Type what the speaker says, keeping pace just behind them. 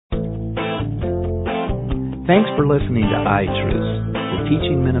Thanks for listening to iTruths, the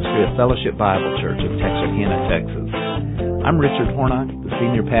teaching ministry of Fellowship Bible Church of Texarkana, Texas. I'm Richard Hornock, the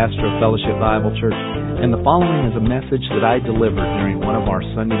senior pastor of Fellowship Bible Church, and the following is a message that I delivered during one of our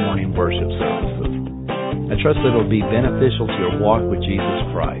Sunday morning worship services. I trust that it will be beneficial to your walk with Jesus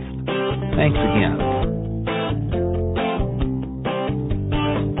Christ. Thanks again.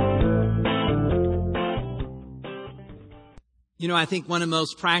 You know, I think one of the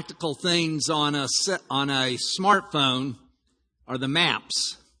most practical things on a smartphone are the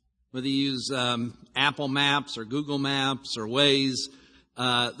maps. Whether you use Apple Maps or Google Maps or Waze,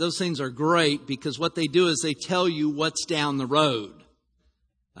 those things are great because what they do is they tell you what's down the road.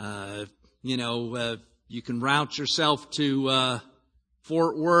 You can route yourself to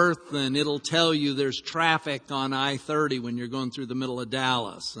Fort Worth, and it'll tell you there's traffic on I-30 when you're going through the middle of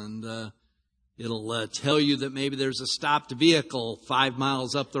Dallas, and it'll tell you that maybe there's a stopped vehicle 5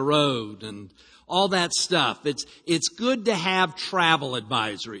 miles up the road and all that stuff. It's good to have travel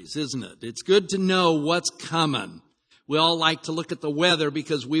advisories, isn't it? It's good to know what's coming. We all like to look at the weather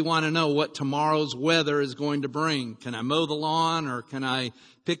because we want to know what tomorrow's weather is going to bring. Can I mow the lawn, or can I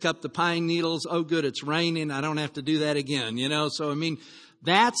pick up the pine needles? Oh, good, it's raining. I don't have to do that again, So,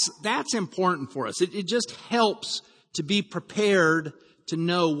 that's important for us. It just helps to be prepared to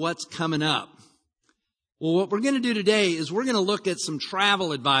know what's coming up. Well, what we're going to do today is we're going to look at some travel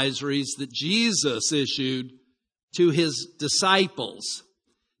advisories that Jesus issued to his disciples.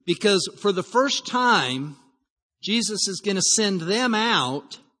 Because for the first time, Jesus is going to send them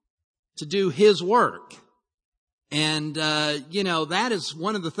out to do his work. And, that is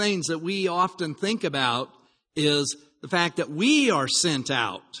one of the things that we often think about is the fact that we are sent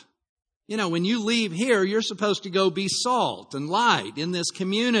out. When you leave here, you're supposed to go be salt and light in this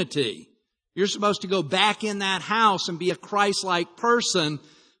community. You're supposed to go back in that house and be a Christ-like person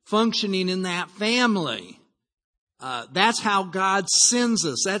functioning in that family. That's how God sends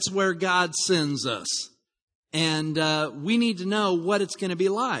us. That's where God sends us. And we need to know what it's going to be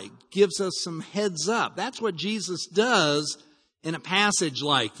like. Gives us some heads up. That's what Jesus does in a passage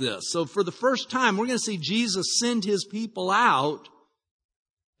like this. So for the first time, we're going to see Jesus send his people out.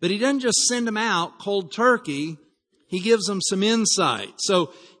 But he doesn't just send them out cold turkey. He gives them some insight.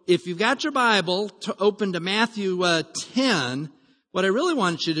 So if you've got your Bible to open to Matthew 10, what I really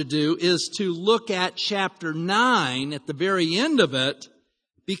want you to do is to look at chapter 9 at the very end of it,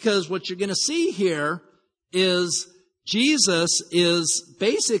 because what you're going to see here is Jesus is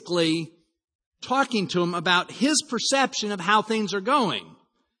basically talking to him about his perception of how things are going.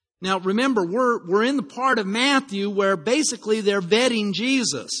 Now remember, we're in the part of Matthew where basically they're vetting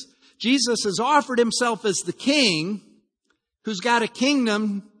Jesus. Jesus has offered himself as the king who's got a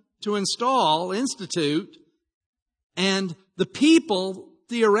kingdom to institute, and the people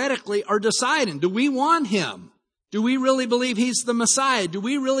theoretically are deciding, do we want him? Do we really believe he's the Messiah? Do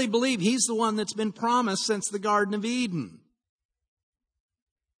we really believe he's the one that's been promised since the Garden of Eden?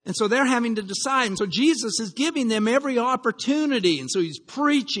 And so they're having to decide. And so Jesus is giving them every opportunity. And so he's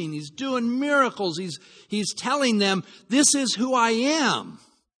preaching, he's doing miracles, he's telling them, this is who I am.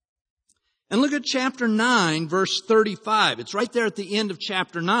 And look at chapter 9, verse 35. It's right there at the end of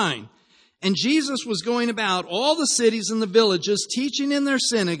chapter 9. And Jesus was going about all the cities and the villages, teaching in their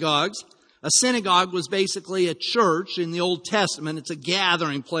synagogues. A synagogue was basically a church in the Old Testament. It's a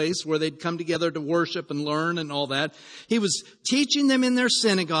gathering place where they'd come together to worship and learn and all that. He was teaching them in their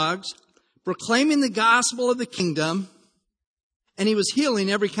synagogues, proclaiming the gospel of the kingdom, and he was healing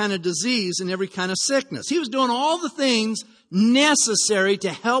every kind of disease and every kind of sickness. He was doing all the things necessary to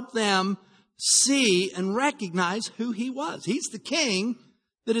help them see and recognize who he was. He's the king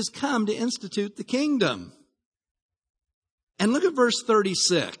that has come to institute the kingdom. And look at verse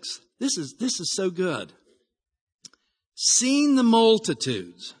 36. This is so good. Seeing the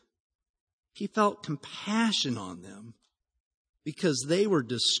multitudes, he felt compassion on them because they were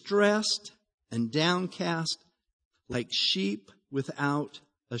distressed and downcast like sheep without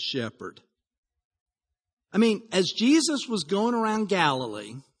a shepherd. As Jesus was going around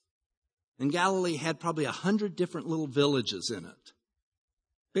Galilee, and Galilee had probably 100 different little villages in it.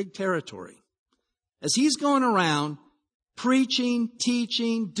 Big territory. As he's going around preaching,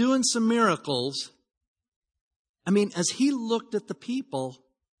 teaching, doing some miracles, as he looked at the people,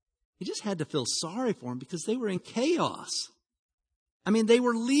 he just had to feel sorry for them because they were in chaos. They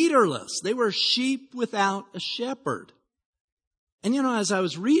were leaderless. They were sheep without a shepherd. And as I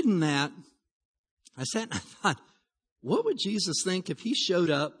was reading that, I sat and I thought, what would Jesus think if he showed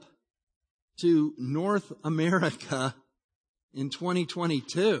up to North America in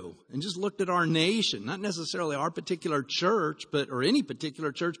 2022 and just looked at our nation, not necessarily our particular church, or any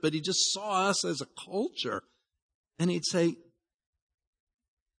particular church, but he just saw us as a culture. And he'd say,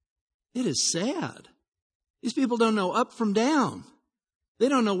 it is sad. These people don't know up from down. They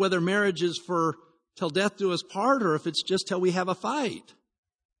don't know whether marriage is for till death do us part or if it's just till we have a fight.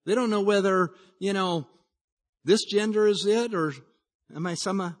 They don't know whether, this gender is it or am I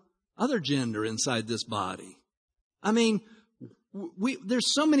some other gender inside this body? I mean,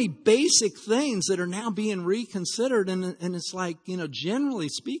 there's so many basic things that are now being reconsidered, and it's like, generally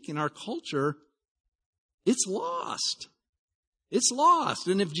speaking, our culture, it's lost. It's lost.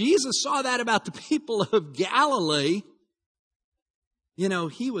 And if Jesus saw that about the people of Galilee,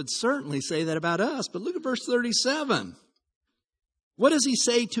 he would certainly say that about us. But look at verse 37. What does he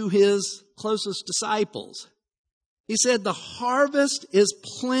say to his closest disciples? He said, the harvest is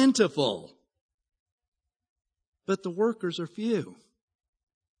plentiful, but the workers are few.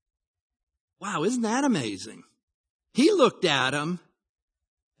 Wow, isn't that amazing? He looked at them,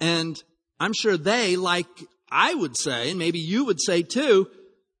 and I'm sure they, like I would say, and maybe you would say too,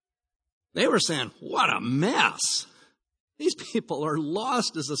 they were saying, what a mess. These people are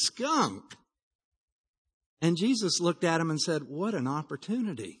lost as a skunk. And Jesus looked at them and said, what an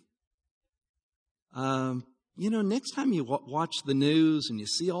opportunity. Next time you watch the news and you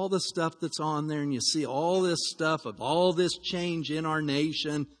see all the stuff that's on there and you see all this stuff of all this change in our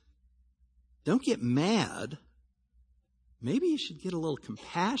nation, don't get mad. Maybe you should get a little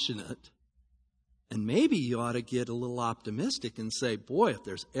compassionate, and maybe you ought to get a little optimistic and say, boy, if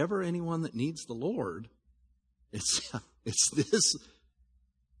there's ever anyone that needs the Lord, it's this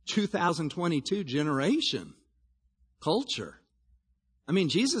 2022 generation culture. I mean,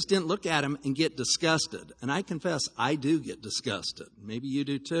 Jesus didn't look at him and get disgusted. And I confess, I do get disgusted. Maybe you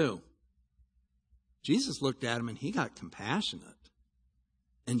do too. Jesus looked at him and he got compassionate.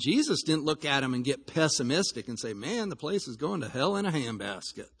 And Jesus didn't look at him and get pessimistic and say, man, the place is going to hell in a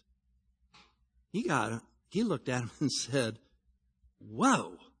handbasket. He looked at him and said,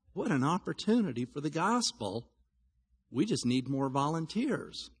 whoa, what an opportunity for the gospel. We just need more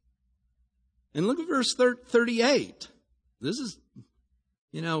volunteers. And look at verse 38. This is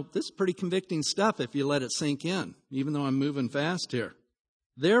pretty convicting stuff if you let it sink in, even though I'm moving fast here.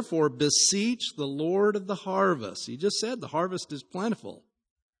 Therefore, beseech the Lord of the harvest. He just said the harvest is plentiful.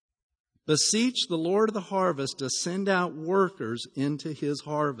 Beseech the Lord of the harvest to send out workers into his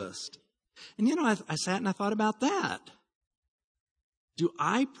harvest. And I sat and I thought about that. Do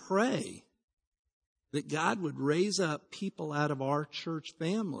I pray that God would raise up people out of our church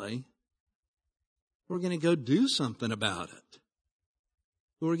family who are going to go do something about it,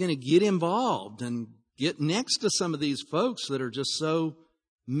 who are going to get involved and get next to some of these folks that are just so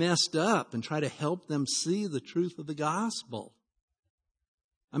messed up and try to help them see the truth of the gospel.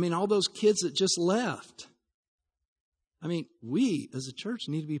 I mean, all those kids that just left. I mean, we as a church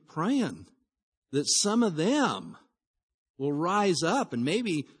need to be praying that some of them will rise up and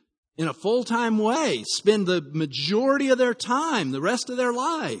maybe in a full-time way spend the majority of their time, the rest of their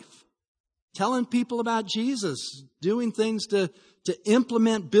life, telling people about Jesus, doing things to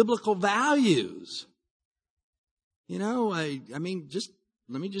implement biblical values. Let me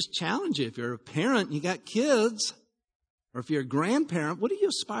just challenge you. If you're a parent and you got kids, or if you're a grandparent, what do you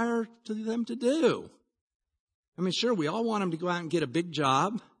aspire to them to do? I mean, sure, we all want them to go out and get a big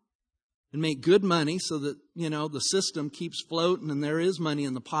job and make good money so that, the system keeps floating and there is money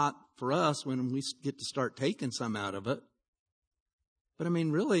in the pot for us when we get to start taking some out of it. But I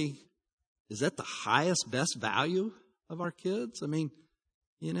mean, really, is that the highest, best value of our kids? I mean,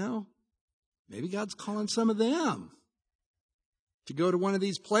 maybe God's calling some of them to go to one of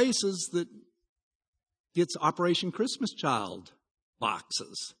these places that gets Operation Christmas Child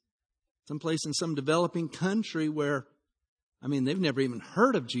boxes. Someplace in some developing country where, they've never even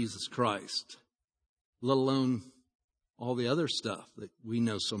heard of Jesus Christ, let alone all the other stuff that we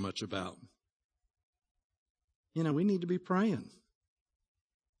know so much about. We need to be praying.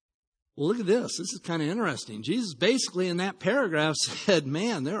 Well, look at this. This is kind of interesting. Jesus basically in that paragraph said,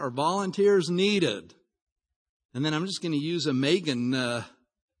 man, there are volunteers needed. And then I'm just going to use a Megan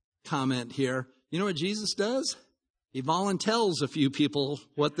comment here. You know what Jesus does? He voluntells a few people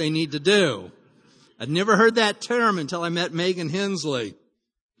what they need to do. I'd never heard that term until I met Megan Hensley.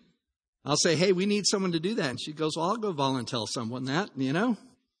 I'll say, hey, we need someone to do that. And she goes, well, I'll go volunteer someone that,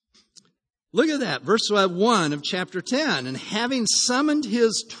 Look at that, verse 1 of chapter 10. And having summoned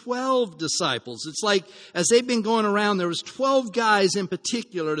his 12 disciples, it's like as they've been going around, there was 12 guys in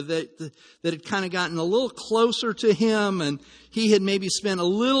particular that had kind of gotten a little closer to him, and he had maybe spent a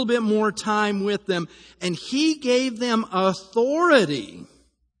little bit more time with them. And he gave them authority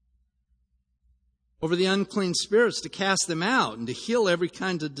over the unclean spirits to cast them out and to heal every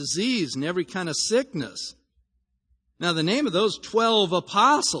kind of disease and every kind of sickness. Now, the name of those 12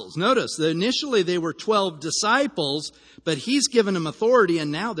 apostles, notice that initially they were 12 disciples, but he's given them authority,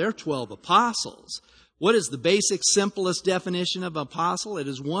 and now they're 12 apostles. What is the basic, simplest definition of apostle? It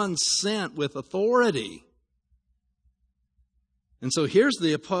is one sent with authority. And so here's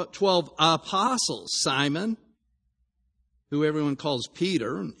the 12 apostles. Simon, who everyone calls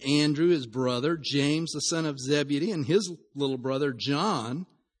Peter, and Andrew, his brother, James, the son of Zebedee, and his little brother, John,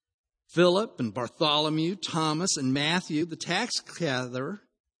 Philip and Bartholomew, Thomas and Matthew, the tax gatherer,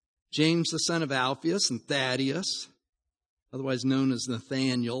 James, the son of Alphaeus, and Thaddeus, otherwise known as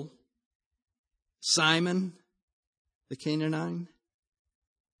Nathanael, Simon, the Canaanite,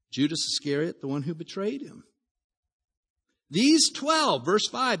 Judas Iscariot, the one who betrayed him. These 12, verse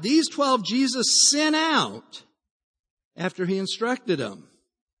 5, these 12 Jesus sent out after he instructed them.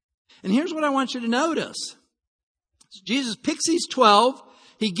 And here's what I want you to notice. Jesus picks these 12,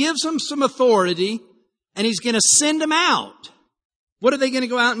 he gives them some authority, and he's going to send them out. What are they going to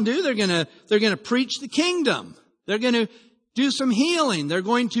go out and do? They're going to preach the kingdom. They're going to do some healing. They're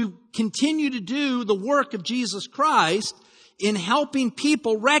going to continue to do the work of Jesus Christ in helping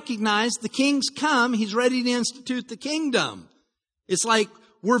people recognize the king's come. He's ready to institute the kingdom. It's like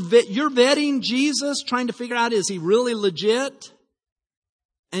you're vetting Jesus, trying to figure out, is he really legit?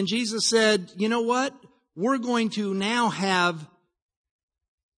 And Jesus said, you know what? We're going to now have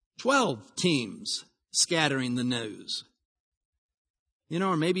 12 teams scattering the news.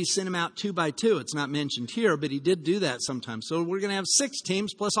 Or maybe send them out 2 by 2. It's not mentioned here, but he did do that sometimes. So we're going to have 6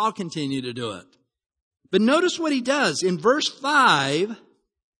 teams, plus I'll continue to do it. But notice what he does. In verse 5,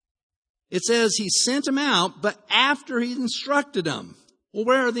 it says he sent them out, but after he instructed them. Well,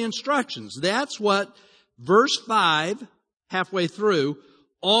 where are the instructions? That's what verse 5, halfway through,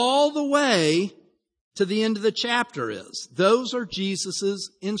 all the way to the end of the chapter is. Those are Jesus'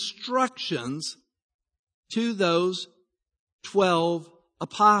 instructions to those 12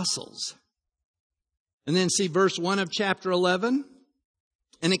 apostles. And then see verse 1 of chapter 11.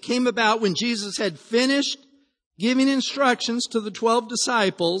 And it came about when Jesus had finished giving instructions to the 12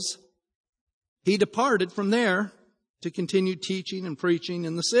 disciples, he departed from there to continue teaching and preaching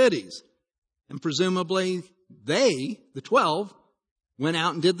in the cities. And presumably they, the 12, went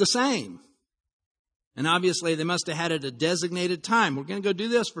out and did the same. And obviously they must have had it a designated time. We're going to go do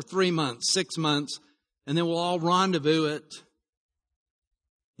this for 3 months, 6 months, and then we'll all rendezvous at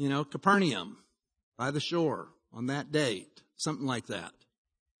Capernaum by the shore on that date, something like that.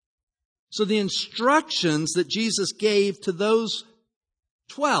 So the instructions that Jesus gave to those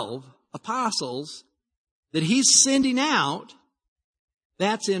 12 apostles that he's sending out,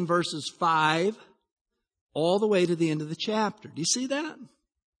 that's in verses 5 all the way to the end of the chapter. Do you see that?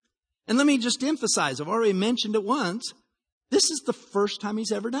 And let me just emphasize, I've already mentioned it once, this is the first time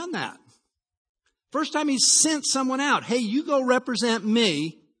he's ever done that. First time he's sent someone out. Hey, you go represent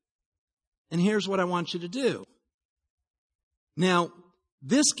me, and here's what I want you to do. Now,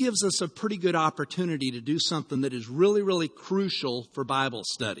 this gives us a pretty good opportunity to do something that is really, really crucial for Bible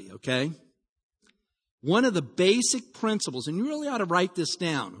study, okay? One of the basic principles, and you really ought to write this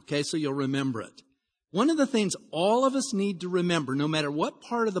down, okay, so you'll remember it. One of the things all of us need to remember, no matter what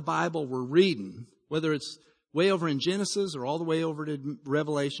part of the Bible we're reading, whether it's way over in Genesis or all the way over to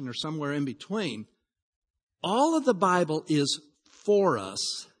Revelation or somewhere in between, all of the Bible is for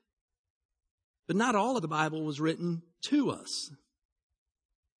us, but not all of the Bible was written to us.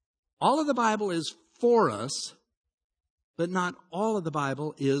 All of the Bible is for us, but not all of the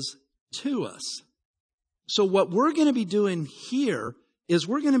Bible is to us. So what we're going to be doing here is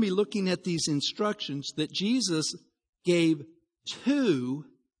we're going to be looking at these instructions that Jesus gave to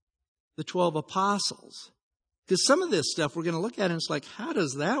the 12 apostles. Because some of this stuff we're going to look at and it's like, how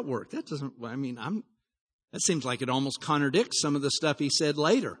does that work? That seems like it almost contradicts some of the stuff he said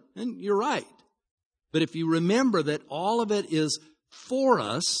later. And you're right. But if you remember that all of it is for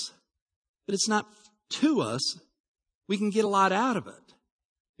us, but it's not to us, we can get a lot out of it.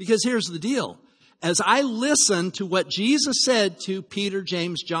 Because here's the deal. As I listen to what Jesus said to Peter,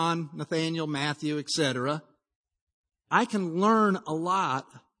 James, John, Nathanael, Matthew, etc., I can learn a lot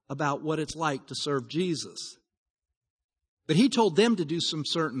about what it's like to serve Jesus. But he told them to do some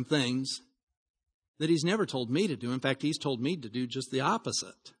certain things that he's never told me to do. In fact, he's told me to do just the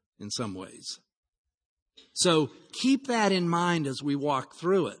opposite in some ways. So keep that in mind as we walk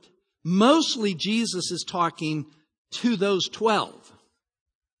through it. Mostly Jesus is talking to those 12.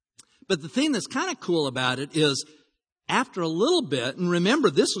 But the thing that's kind of cool about it is after a little bit, and remember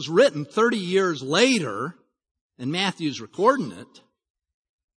this was written 30 years later, and Matthew's recording it,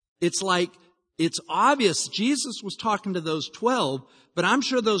 it's like it's obvious Jesus was talking to those 12, but I'm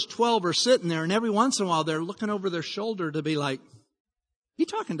sure those 12 are sitting there, and every once in a while they're looking over their shoulder to be like, he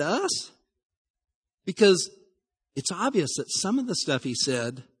talking to us? Because it's obvious that some of the stuff he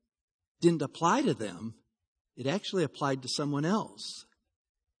said didn't apply to them. It actually applied to someone else.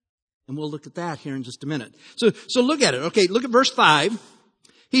 And we'll look at that here in just a minute. So look at it. Okay, look at verse 5.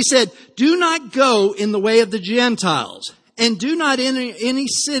 He said, do not go in the way of the Gentiles, and do not enter any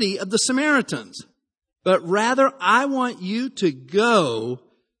city of the Samaritans, but rather I want you to go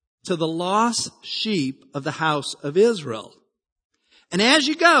to the lost sheep of the house of Israel. And as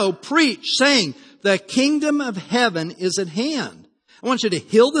you go, preach, saying, the kingdom of heaven is at hand. I want you to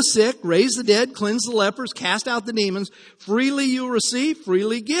heal the sick, raise the dead, cleanse the lepers, cast out the demons. Freely you receive,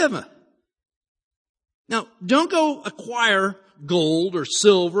 freely give. Now, don't go acquire gold or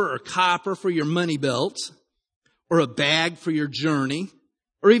silver or copper for your money belts, or a bag for your journey,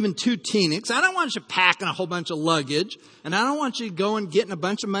 or even 2 tunics. I don't want you packing a whole bunch of luggage, and I don't want you going getting a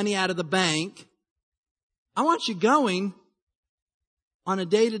bunch of money out of the bank. I want you going on a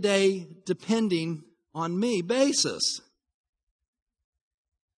day-to-day, depending on me basis.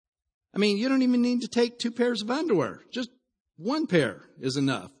 I mean, you don't even need to take 2 pairs of underwear. Just 1 pair is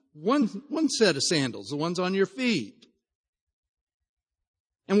enough. One set of sandals, the ones on your feet.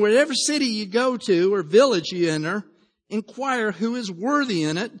 And whatever city you go to or village you enter, inquire who is worthy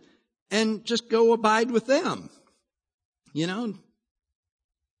in it and just go abide with them. You know,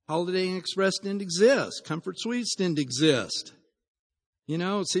 Holiday Inn Express didn't exist. Comfort Suites didn't exist. You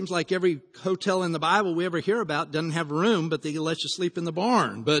know, it seems like every hotel in the Bible we ever hear about doesn't have a room, but they let you sleep in the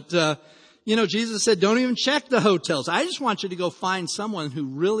barn. But, you know, Jesus said, don't even check the hotels. I just want you to go find someone who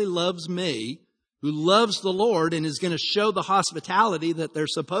really loves me, who loves the Lord and is going to show the hospitality that they're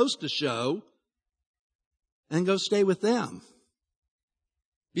supposed to show, and go stay with them.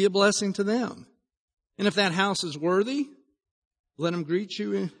 Be a blessing to them. And if that house is worthy, let them greet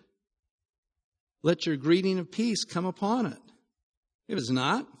you. Let your greeting of peace come upon it. If it's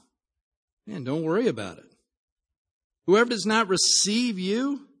not, man, don't worry about it. Whoever does not receive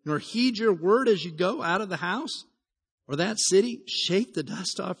you, nor heed your word as you go out of the house or that city, shake the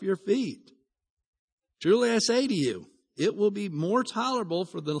dust off your feet. Truly I say to you, it will be more tolerable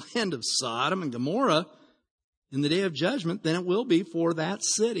for the land of Sodom and Gomorrah in the day of judgment than it will be for that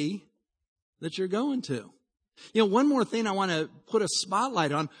city that you're going to. You know, one more thing I want to put a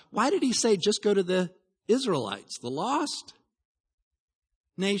spotlight on. Why did he say just go to the Israelites, the lost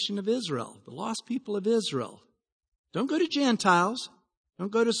nation of Israel, the lost people of Israel? Don't go to Gentiles.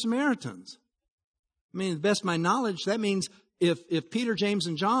 Don't go to Samaritans. I mean, to the best of my knowledge, that means if Peter, James,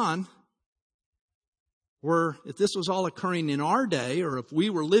 and John if this was all occurring in our day, or if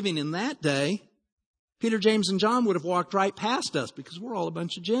we were living in that day, Peter, James, and John would have walked right past us because we're all a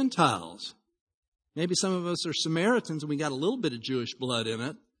bunch of Gentiles. Maybe some of us are Samaritans and we got a little bit of Jewish blood in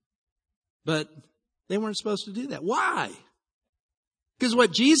it, but they weren't supposed to do that. Why? Because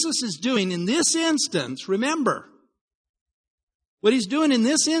what Jesus is doing in this instance, remember, what he's doing in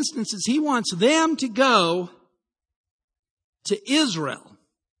this instance is he wants them to go to Israel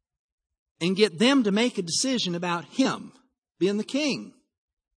and get them to make a decision about him being the king.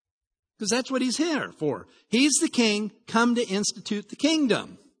 Because that's what he's here for. He's the king, come to institute the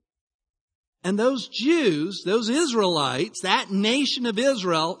kingdom. And those Jews, those Israelites, that nation of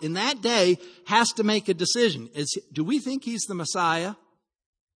Israel in that day has to make a decision. Do we think he's the Messiah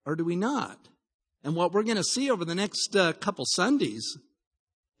or do we not? And what we're going to see over the next couple Sundays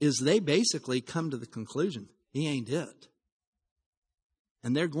is they basically come to the conclusion, he ain't it.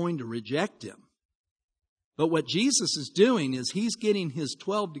 And they're going to reject him. But what Jesus is doing is he's getting his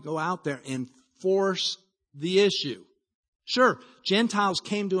 12 to go out there and force the issue. Sure, Gentiles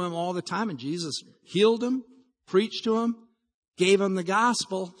came to him all the time and Jesus healed them, preached to them, gave them the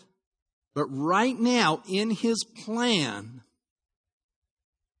gospel. But right now in his plan,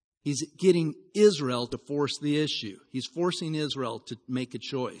 he's getting Israel to force the issue. He's forcing Israel to make a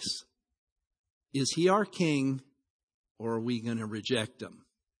choice. Is he our king or are we going to reject him?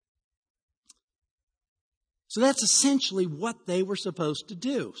 So that's essentially what they were supposed to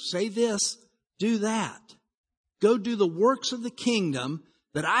do. Say this, do that. Go do the works of the kingdom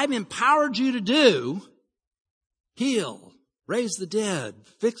that I've empowered you to do. Heal, raise the dead,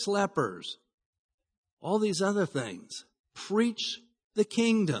 fix lepers, all these other things. Preach the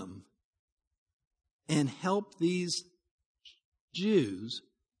kingdom and help these Jews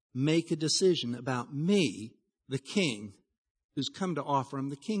make a decision about me, the king, who's come to offer them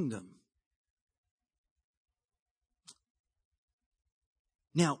the kingdom.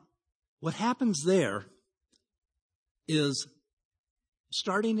 Now, what happens there is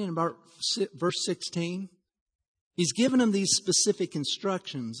starting in about verse 16, he's given them these specific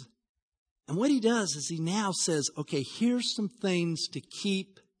instructions. And what he does is he now says, okay, here's some things to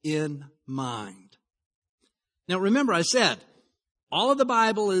keep in mind. Now remember, I said, all of the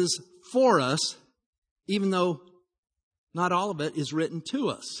Bible is for us, even though not all of it is written to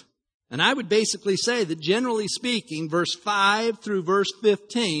us. And I would basically say that generally speaking, verse 5 through verse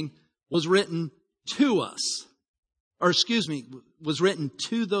 15 was written to us. Was written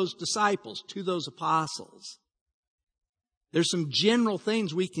to those disciples, to those apostles. There's some general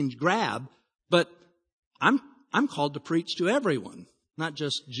things we can grab, but I'm called to preach to everyone, not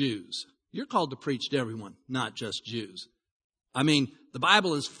just Jews. You're called to preach to everyone, not just Jews. I mean, the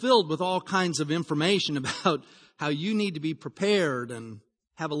Bible is filled with all kinds of information about how you need to be prepared and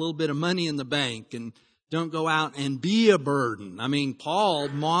have a little bit of money in the bank and don't go out and be a burden. I mean, Paul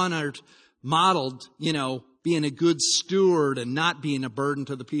modeled, being a good steward and not being a burden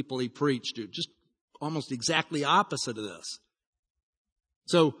to the people he preached to. Just almost exactly opposite of this.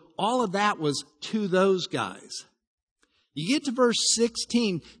 So all of that was to those guys. You get to verse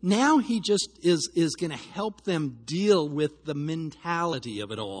 16, now he just is going to help them deal with the mentality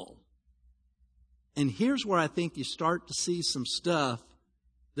of it all. And here's where I think you start to see some stuff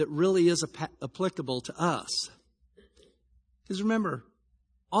that really is applicable to us. Because remember,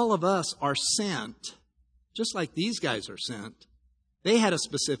 all of us are sent, just like these guys are sent. They had a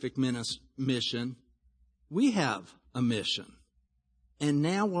specific mission. We have a mission. And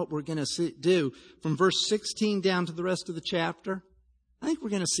now what we're going to do, from verse 16 down to the rest of the chapter, I think we're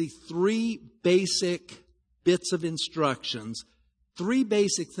going to see three basic bits of instructions, three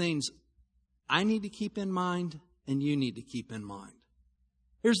basic things I need to keep in mind and you need to keep in mind.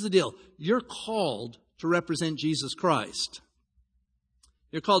 Here's the deal. You're called to represent Jesus Christ.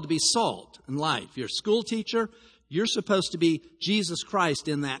 You're called to be salt and light. If you're a school teacher, you're supposed to be Jesus Christ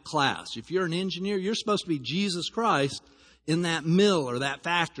in that class. If you're an engineer, you're supposed to be Jesus Christ in that mill or that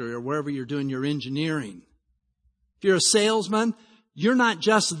factory or wherever you're doing your engineering. If you're a salesman, you're not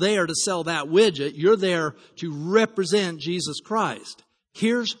just there to sell that widget. You're there to represent Jesus Christ.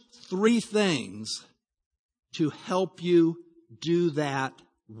 Here's three things to help you do that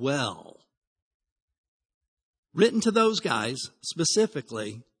well. Written to those guys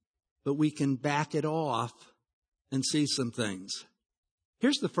specifically, but we can back it off and see some things.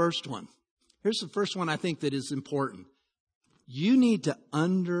 Here's the first one. Here's the first one I think that is important. You need to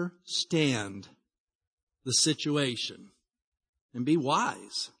understand the situation and be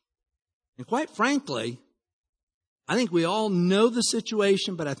wise. And quite frankly, I think we all know the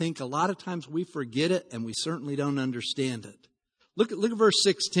situation, but I think a lot of times we forget it and we certainly don't understand it. Look at verse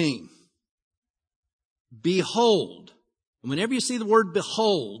 16. Behold. And whenever you see the word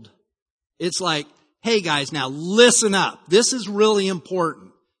behold, it's like, hey guys, now listen up. This is really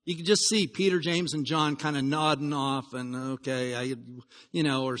important. You can just see Peter, James, and John kind of nodding off and okay,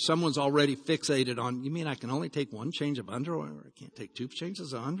 or someone's already fixated on, you mean I can only take one change of underwear? I can't take two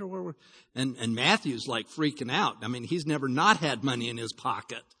changes of underwear? And Matthew's like freaking out. I mean, he's never not had money in his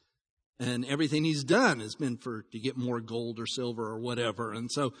pocket. And everything he's done has been to get more gold or silver or whatever.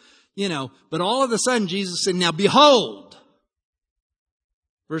 And so, but all of a sudden Jesus said, now behold,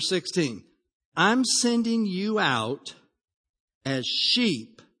 verse 16, I'm sending you out as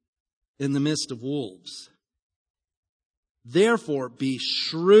sheep in the midst of wolves. Therefore be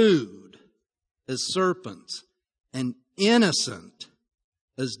shrewd as serpents and innocent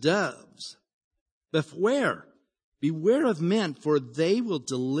as doves. Beware of men, for they will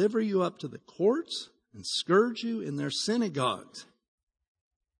deliver you up to the courts and scourge you in their synagogues.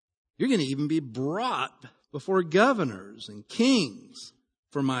 You're going to even be brought before governors and kings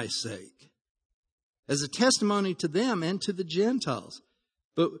for my sake, as a testimony to them and to the Gentiles.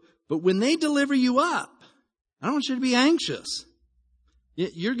 But when they deliver you up, I don't want you to be anxious.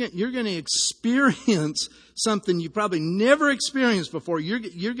 You're going to experience something you probably never experienced before.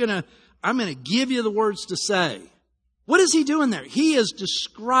 I'm going to give you the words to say. What is he doing there? He is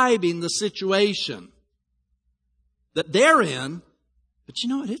describing the situation that they're in. But you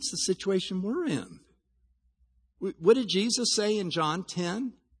know what? It's the situation we're in. What did Jesus say in John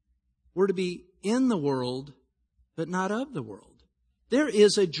 10? We're to be in the world, but not of the world. There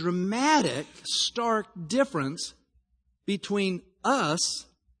is a dramatic, stark difference between us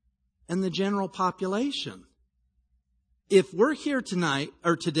and the general population. If we're here tonight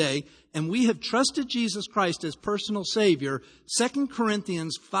or today and we have trusted Jesus Christ as personal Savior, 2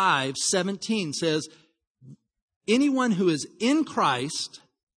 Corinthians 5:17 says, anyone who is in Christ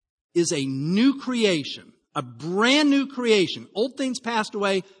is a new creation, a brand new creation. Old things passed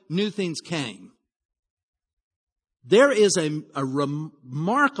away, new things came. There is a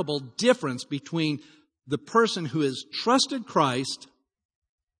remarkable difference between the person who has trusted Christ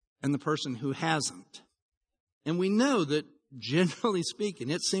and the person who hasn't. And we know that, generally speaking,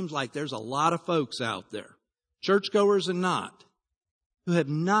 it seems like there's a lot of folks out there, churchgoers and not, who have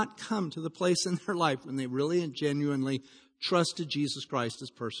not come to the place in their life when they really and genuinely trusted Jesus Christ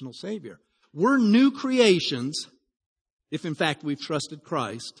as personal Savior. We're new creations if, in fact, we've trusted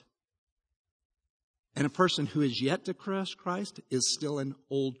Christ. And a person who is yet to trust Christ is still an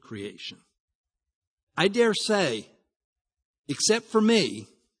old creation. I dare say, except for me,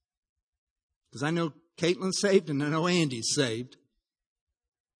 because I know Caitlin's saved and I know Andy's saved,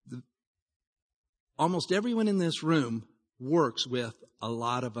 almost everyone in this room works with a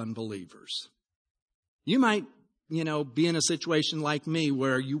lot of unbelievers. You might, be in a situation like me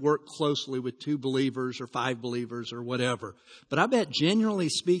where you work closely with 2 believers or 5 believers or whatever. But I bet, generally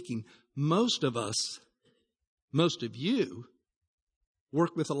speaking, most of us, most of you,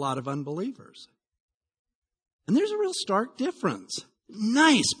 work with a lot of unbelievers. And there's a real stark difference.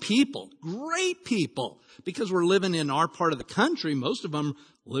 Nice people, great people. Because we're living in our part of the country, most of them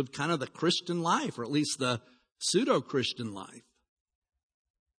live kind of the Christian life, or at least the pseudo-Christian life.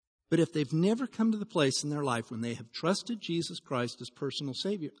 But if they've never come to the place in their life when they have trusted Jesus Christ as personal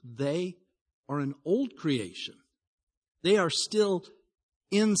Savior, they are an old creation. They are still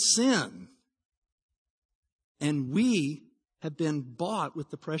in sin. And we have been bought with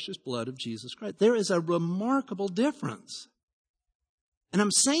the precious blood of Jesus Christ. There is a remarkable difference. And I'm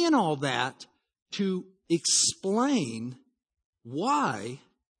saying all that to explain why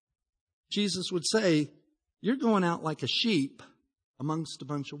Jesus would say, you're going out like a sheep amongst a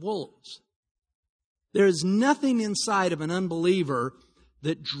bunch of wolves. There is nothing inside of an unbeliever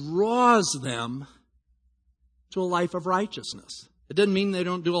that draws them to a life of righteousness. It doesn't mean they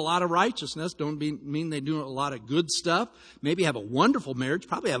don't do a lot of righteousness. Don't mean they do a lot of good stuff. Maybe have a wonderful marriage.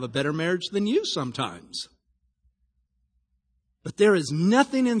 Probably have a better marriage than you sometimes. But there is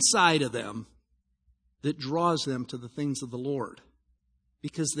nothing inside of them that draws them to the things of the Lord,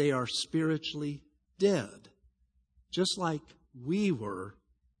 because they are spiritually dead, just like we were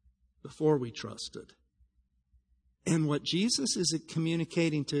before we trusted. And what Jesus is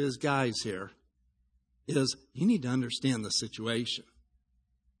communicating to his guys here is, you need to understand the situation.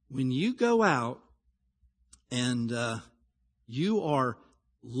 When you go out and you are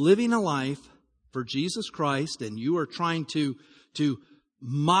living a life for Jesus Christ, and you are trying to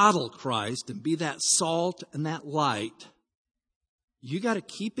model Christ and be that salt and that light, you got to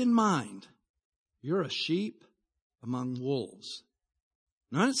keep in mind, you're a sheep among wolves.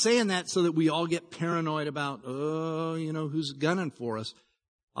 I'm not saying that so that we all get paranoid about, who's gunning for us.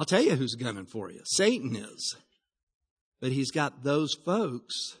 I'll tell you who's gunning for you. Satan is. But he's got those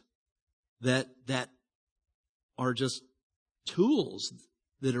folks that are just tools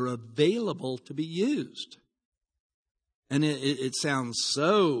that are available to be used. And it sounds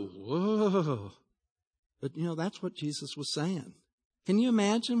so, whoa. But, that's what Jesus was saying. Can you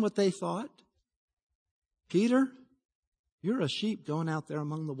imagine what they thought? Peter, you're a sheep going out there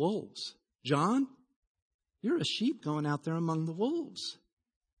among the wolves. John, you're a sheep going out there among the wolves.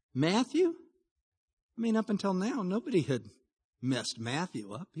 Matthew, up until now, nobody had messed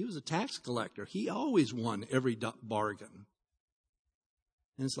Matthew up. He was a tax collector. He always won every bargain.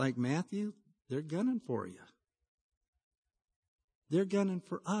 And it's like, Matthew, they're gunning for you. They're gunning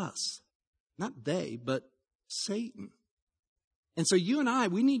for us. Not they, but Satan. And so you and I,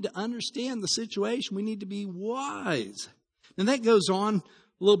 we need to understand the situation. We need to be wise. And that goes on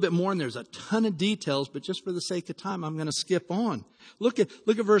a little bit more, and there's a ton of details, but just for the sake of time, I'm going to skip on. Look at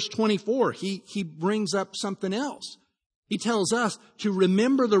verse 24. He brings up something else. He tells us to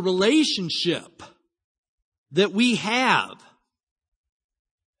remember the relationship that we have.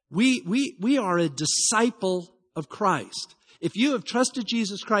 We are a disciple of Christ. If you have trusted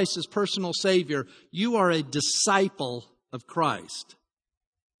Jesus Christ as personal Savior, you are a disciple of Christ.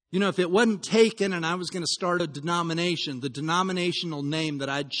 If it wasn't taken and I was going to start a denomination, the denominational name that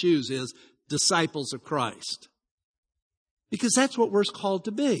I'd choose is Disciples of Christ. Because that's what we're called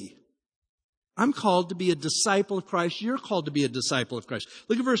to be. I'm called to be a disciple of Christ. You're called to be a disciple of Christ.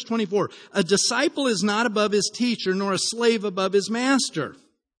 Look at verse 24. A disciple is not above his teacher, nor a slave above his master.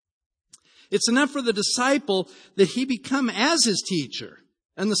 It's enough for the disciple that he become as his teacher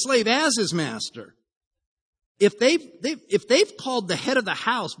and the slave as his master. If they've called the head of the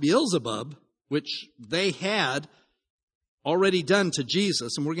house Beelzebub, which they had already done to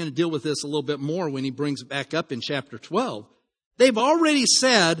Jesus, and we're going to deal with this a little bit more when he brings it back up in chapter 12, they've already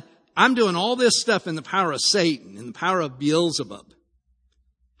said, I'm doing all this stuff in the power of Satan, in the power of Beelzebub.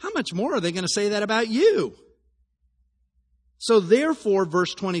 How much more are they going to say that about you? So therefore,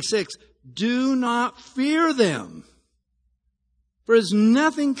 verse 26, do not fear them. For is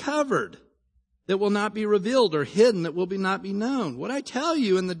nothing covered that will not be revealed, or hidden that will not be known. What I tell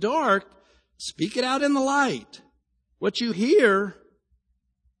you in the dark, speak it out in the light. What you hear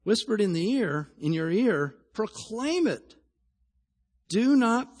whispered in your ear, proclaim it. Do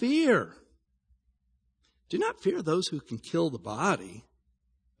not fear. Do not fear those who can kill the body,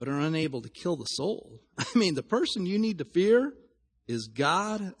 but are unable to kill the soul. I mean, the person you need to fear is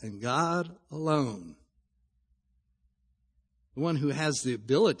God and God alone. The one who has the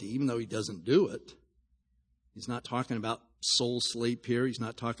ability, even though he doesn't do it. He's not talking about soul sleep here. He's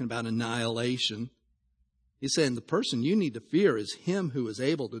not talking about annihilation. He's saying the person you need to fear is him who is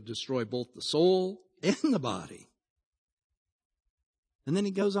able to destroy both the soul and the body. And then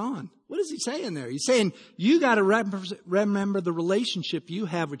he goes on. What is he saying there? He's saying you got to remember the relationship you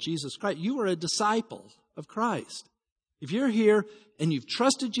have with Jesus Christ. You are a disciple of Christ. If you're here and you've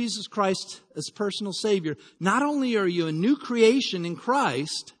trusted Jesus Christ as personal Savior, not only are you a new creation in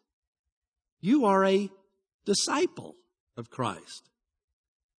Christ, you are a disciple of Christ.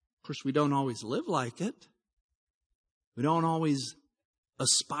 Of course, we don't always live like it. We don't always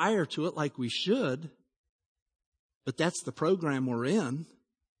aspire to it like we should. But that's the program we're in.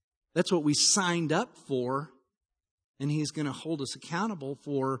 That's what we signed up for. And He's going to hold us accountable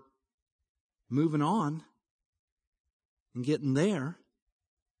for moving on and getting there.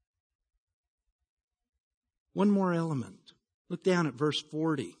 One more element. Look down at verse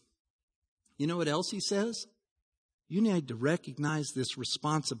 40. You know what else he says? You need to recognize this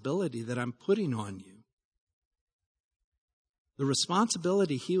responsibility that I'm putting on you. The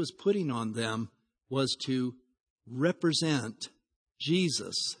responsibility he was putting on them was to represent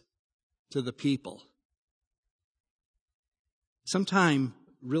Jesus to the people. Sometime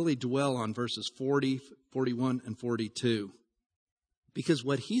really dwell on verses 40, 41, and 42. Because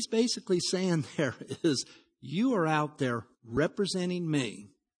what he's basically saying there is, you are out there representing me.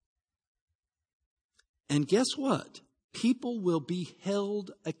 And guess what? People will be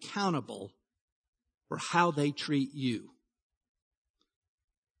held accountable for how they treat you.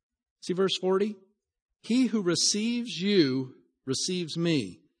 See verse 40? He who receives you receives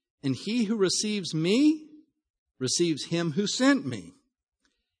me, and he who receives me receives him who sent me.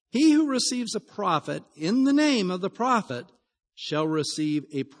 He who receives a prophet in the name of the prophet shall receive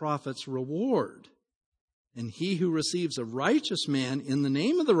a prophet's reward. And he who receives a righteous man in the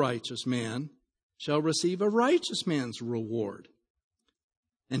name of the righteous man shall receive a righteous man's reward.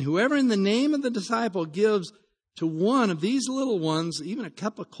 And whoever in the name of the disciple gives to one of these little ones even a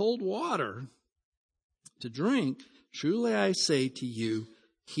cup of cold water to drink, truly I say to you,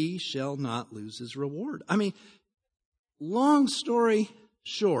 he shall not lose his reward. I mean, long story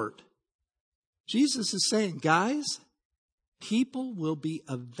short, Jesus is saying, guys, people will be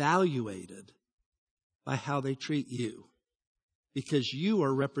evaluated by how they treat you because you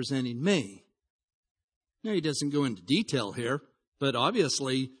are representing me. Now, he doesn't go into detail here, but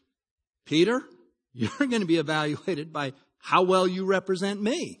obviously, Peter, you're going to be evaluated by how well you represent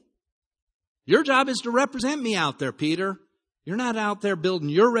me. Your job is to represent me out there, Peter. You're not out there building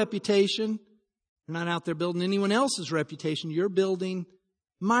your reputation. You're not out there building anyone else's reputation. You're building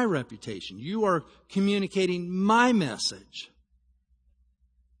my reputation. You are communicating my message.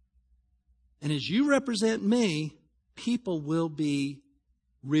 And as you represent me, people will be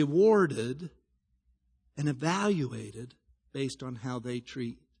rewarded and evaluated based on how they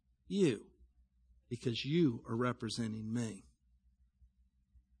treat you, because you are representing me.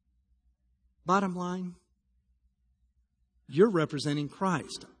 Bottom line, you're representing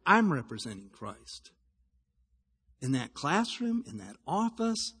Christ. I'm representing Christ. In that classroom, in that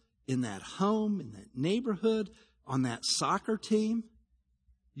office, in that home, in that neighborhood, on that soccer team,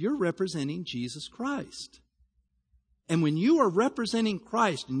 you're representing Jesus Christ. And when you are representing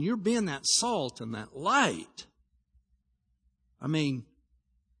Christ and you're being that salt and that light, I mean,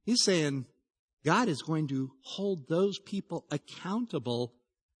 he's saying God is going to hold those people accountable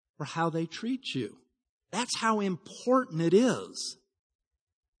for how they treat you. That's how important it is.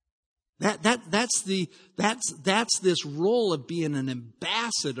 That's this role of being an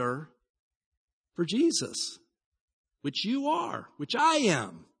ambassador for Jesus, which you are, which I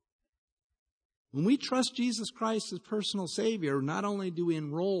am. When we trust Jesus Christ as personal Savior, not only do we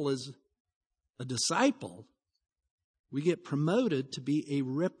enroll as a disciple, we get promoted to be a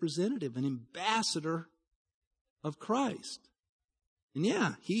representative, an ambassador of Christ. And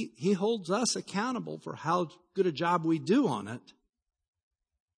yeah, He holds us accountable for how good a job we do on it.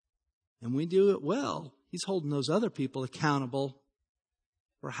 And we do it well. He's holding those other people accountable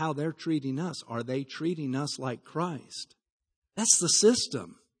for how they're treating us. Are they treating us like Christ? That's the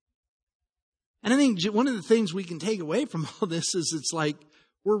system. And I think one of the things we can take away from all this is it's like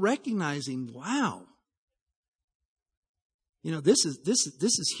we're recognizing, wow, this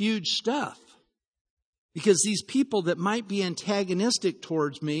is huge stuff. Because these people that might be antagonistic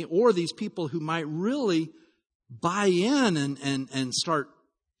towards me, or these people who might really buy in and start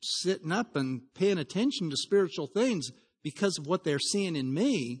sitting up and paying attention to spiritual things because of what they're seeing in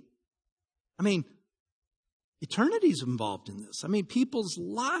me, I mean, eternity's involved in this. I mean, people's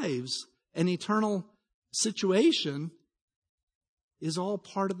lives and eternal situation is all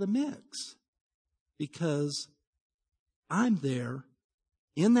part of the mix. Because I'm there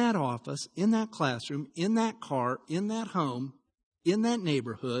in that office, in that classroom, in that car, in that home, in that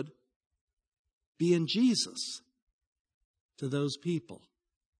neighborhood, being Jesus to those people.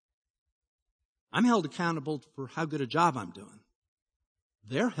 I'm held accountable for how good a job I'm doing.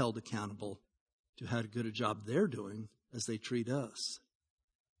 They're held accountable to how good a job they're doing as they treat us.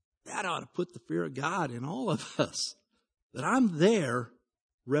 That ought to put the fear of God in all of us, that I'm there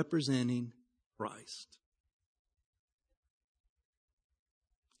representing Christ.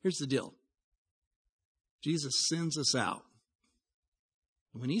 Here's the deal. Jesus sends us out.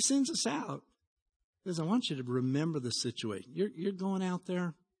 When he sends us out, he says, I want you to remember the situation. You're going out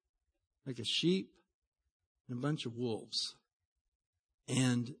there like a sheep and a bunch of wolves.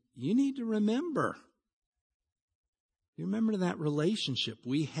 And you need to remember. You remember that relationship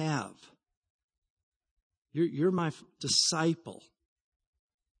we have. You're my disciple.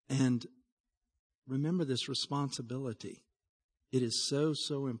 And remember this responsibility. It is so,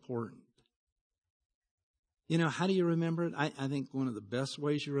 so important. How do you remember it? I think one of the best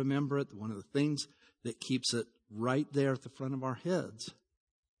ways you remember it, one of the things that keeps it right there at the front of our heads,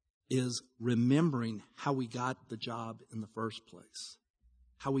 is remembering how we got the job in the first place,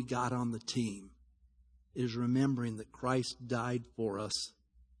 how we got on the team. It is remembering that Christ died for us,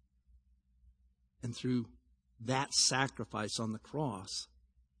 and through that sacrifice on the cross,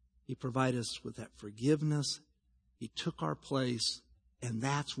 he provided us with that forgiveness. He took our place, and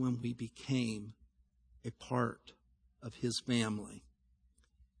that's when we became a part of his family.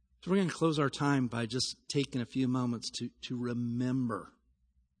 So we're going to close our time by just taking a few moments to remember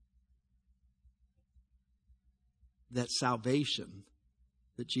that salvation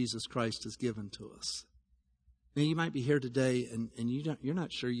that Jesus Christ has given to us. Now, you might be here today, and you're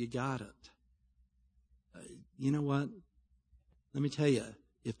not sure you got it. You know what? Let me tell you,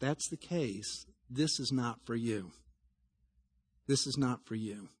 if that's the case, this is not for you. This is not for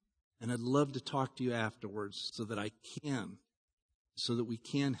you. And I'd love to talk to you afterwards so that we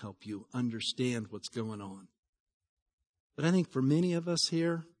can help you understand what's going on. But I think for many of us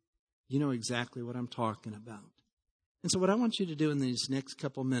here, you know exactly what I'm talking about. And so what I want you to do in these next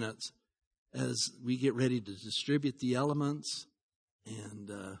couple minutes as we get ready to distribute the elements and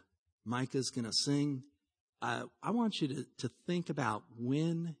Micah's going to sing, I want you to think about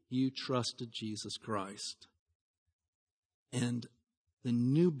when you trusted Jesus Christ and the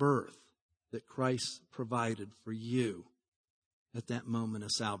new birth that Christ provided for you at that moment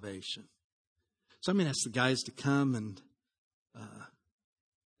of salvation. So I'm going to ask the guys to come and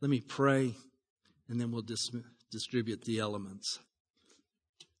let me pray, and then we'll distribute the elements.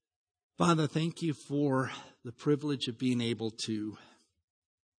 Father, thank you for the privilege of being able to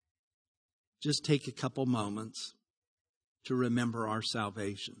just take a couple moments to remember our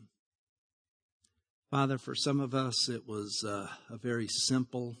salvation. Father, for some of us, it was a very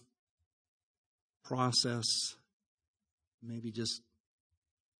simple process, maybe just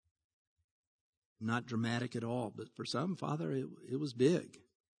not dramatic at all. But for some, Father, it was big.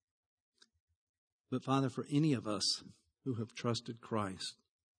 But Father, for any of us who have trusted Christ,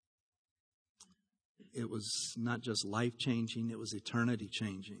 it was not just life-changing, it was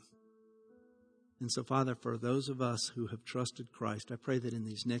eternity-changing. And so, Father, for those of us who have trusted Christ, I pray that in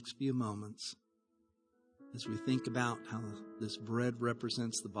these next few moments, as we think about how this bread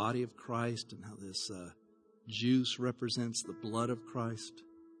represents the body of Christ and how this juice represents the blood of Christ,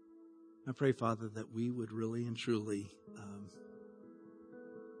 I pray, Father, that we would really and truly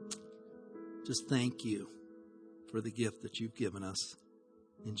just thank you for the gift that you've given us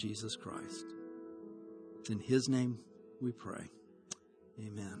in Jesus Christ. It's in his name we pray.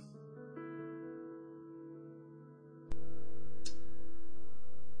 Amen.